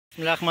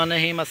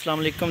Bismillahirrahmanirrahim.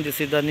 Assalamu alaikum.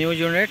 This is the new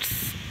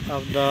units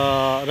of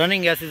the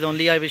running gases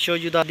only. I will show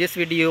you this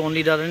video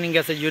only the running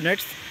gases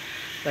units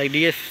like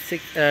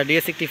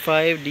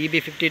DS65,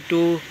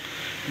 DB52,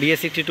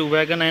 DS62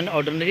 wagon and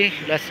ordinary.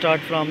 Let's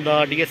start from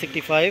the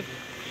DS65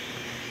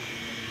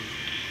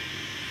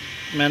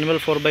 manual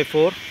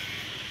 4x4.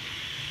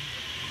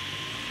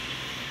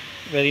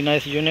 Very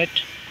nice unit.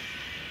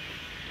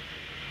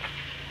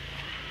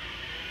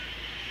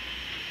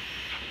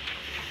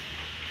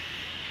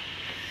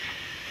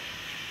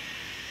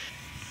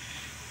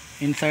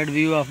 Inside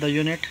view of the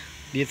unit.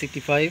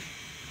 DS65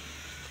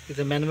 is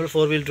a manual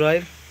 4-wheel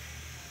drive.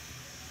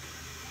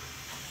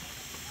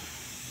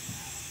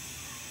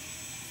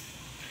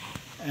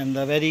 And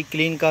the very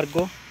clean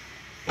cargo.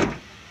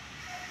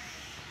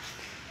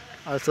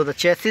 Also the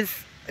chassis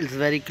is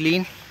very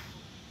clean.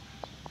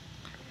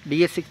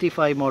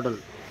 DS65 model.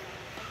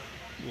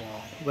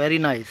 Wow, very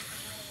nice.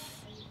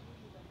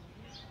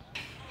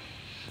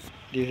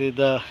 This is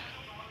the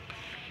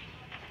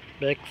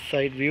back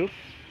side view.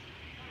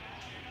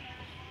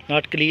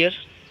 Not clear.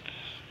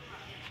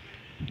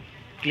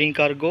 Clean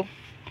cargo.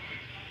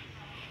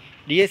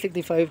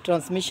 DS65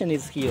 transmission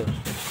is here.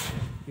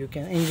 You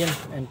can engine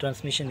and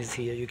transmission is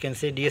here. You can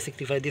say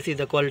DS65. This is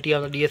the quality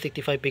of the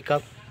DS65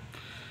 pickup.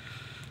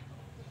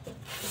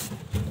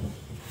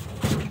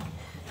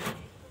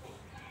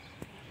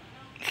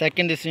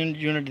 Second this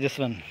unit, this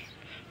one.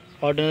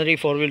 Ordinary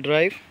 4-wheel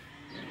drive.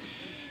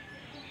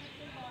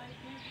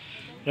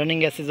 Running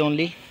gases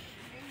only.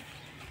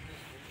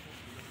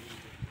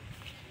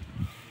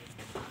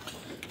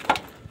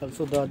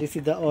 Also this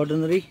is the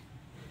ordinary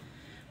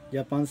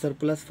Japan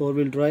surplus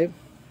 4-wheel drive.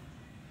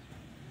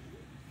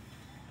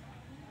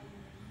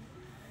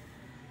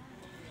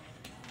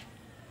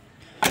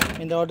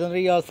 In the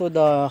ordinary also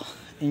the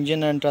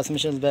engine and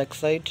transmission back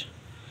side.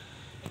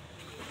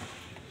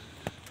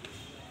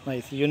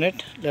 Nice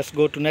unit. Let's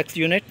go to next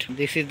unit.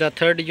 This is the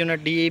third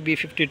unit,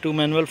 DB52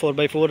 manual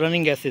 4x4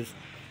 running gases.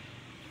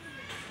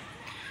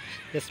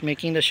 Just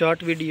making the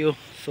short video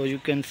so you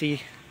can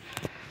see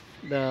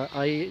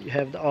I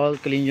have all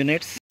clean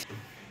units.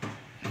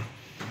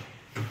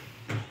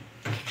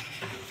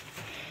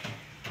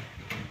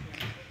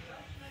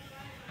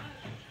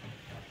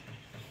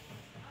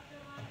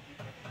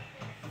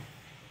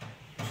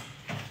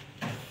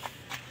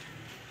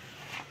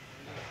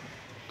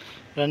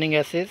 Running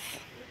gases.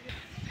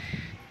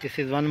 This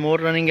is one more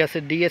running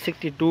gases,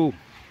 DS62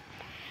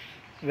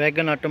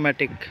 wagon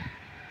automatic.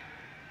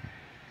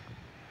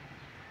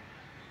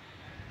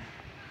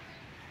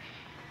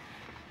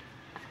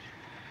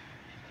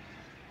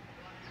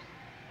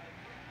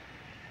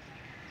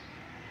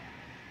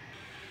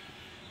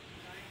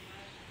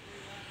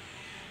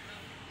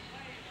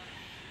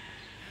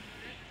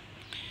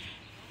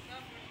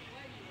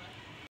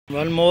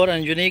 One more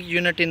and unique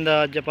unit in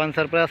the Japan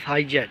surplus,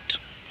 iJet.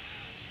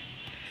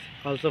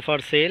 Also for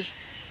sale,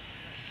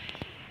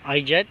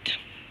 iJet.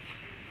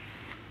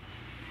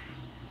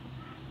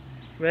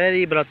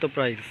 Very barato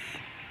price.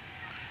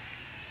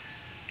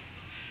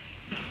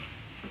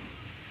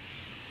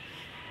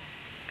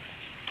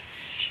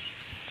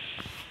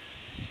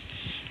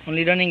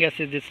 Only running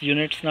gases this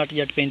unit's not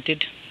yet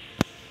painted.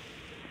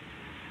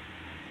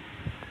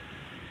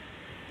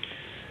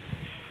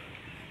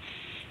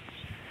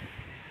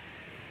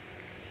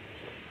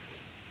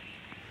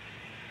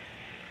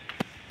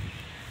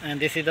 And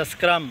this is the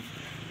Scrum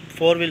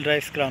 4-wheel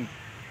drive Scrum.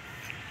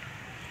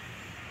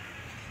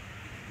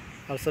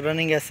 Also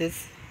running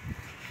gases.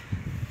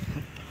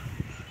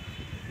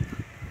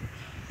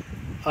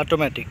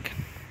 Automatic.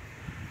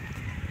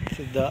 This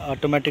is the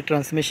automatic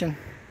transmission.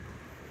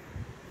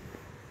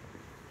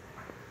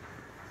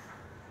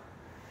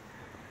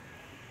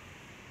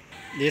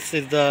 This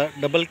is the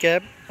double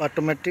cab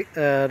automatic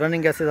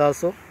running gases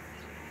also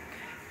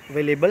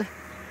available.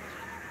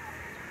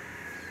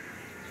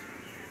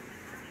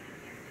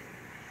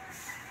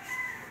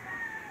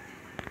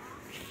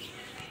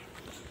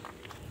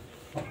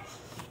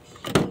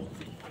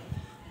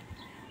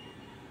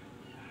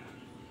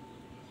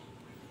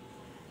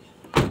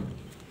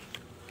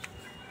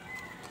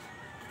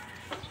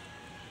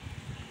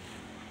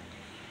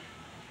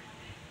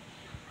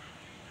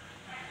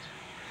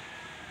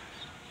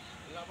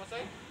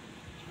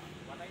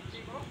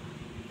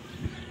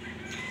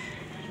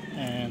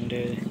 And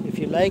if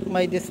you like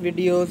this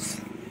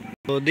videos,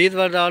 so these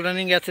were the all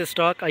running gases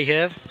stock I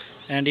have,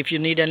 and if you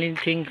need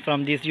anything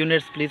from these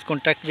units, please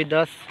contact with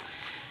us.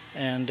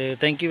 And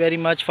thank you very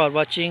much for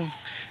watching.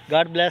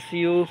 God bless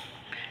you.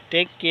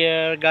 Take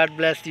care. God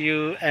bless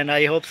you. And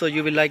I hope so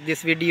you will like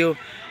this video.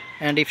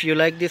 And if you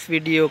like this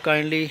video,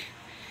 kindly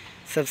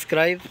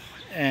subscribe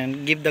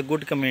and give the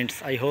good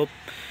comments. I hope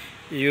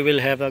you will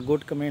have a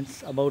good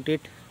comments about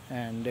it,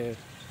 and you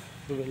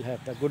will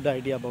have the good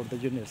idea about the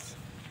units.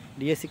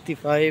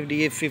 DS65,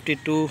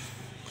 DS52,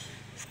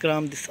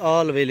 Scrum, this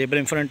all available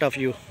in front of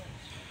you.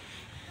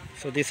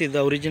 So this is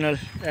the original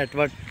at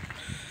what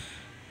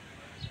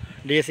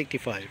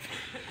DS65,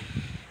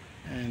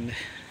 and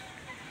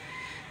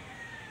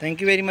Thank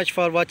you very much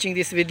for watching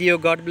this video.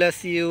 God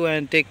bless you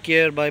and take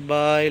care. Bye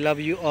bye. Love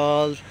you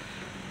all.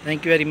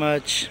 Thank you very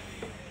much.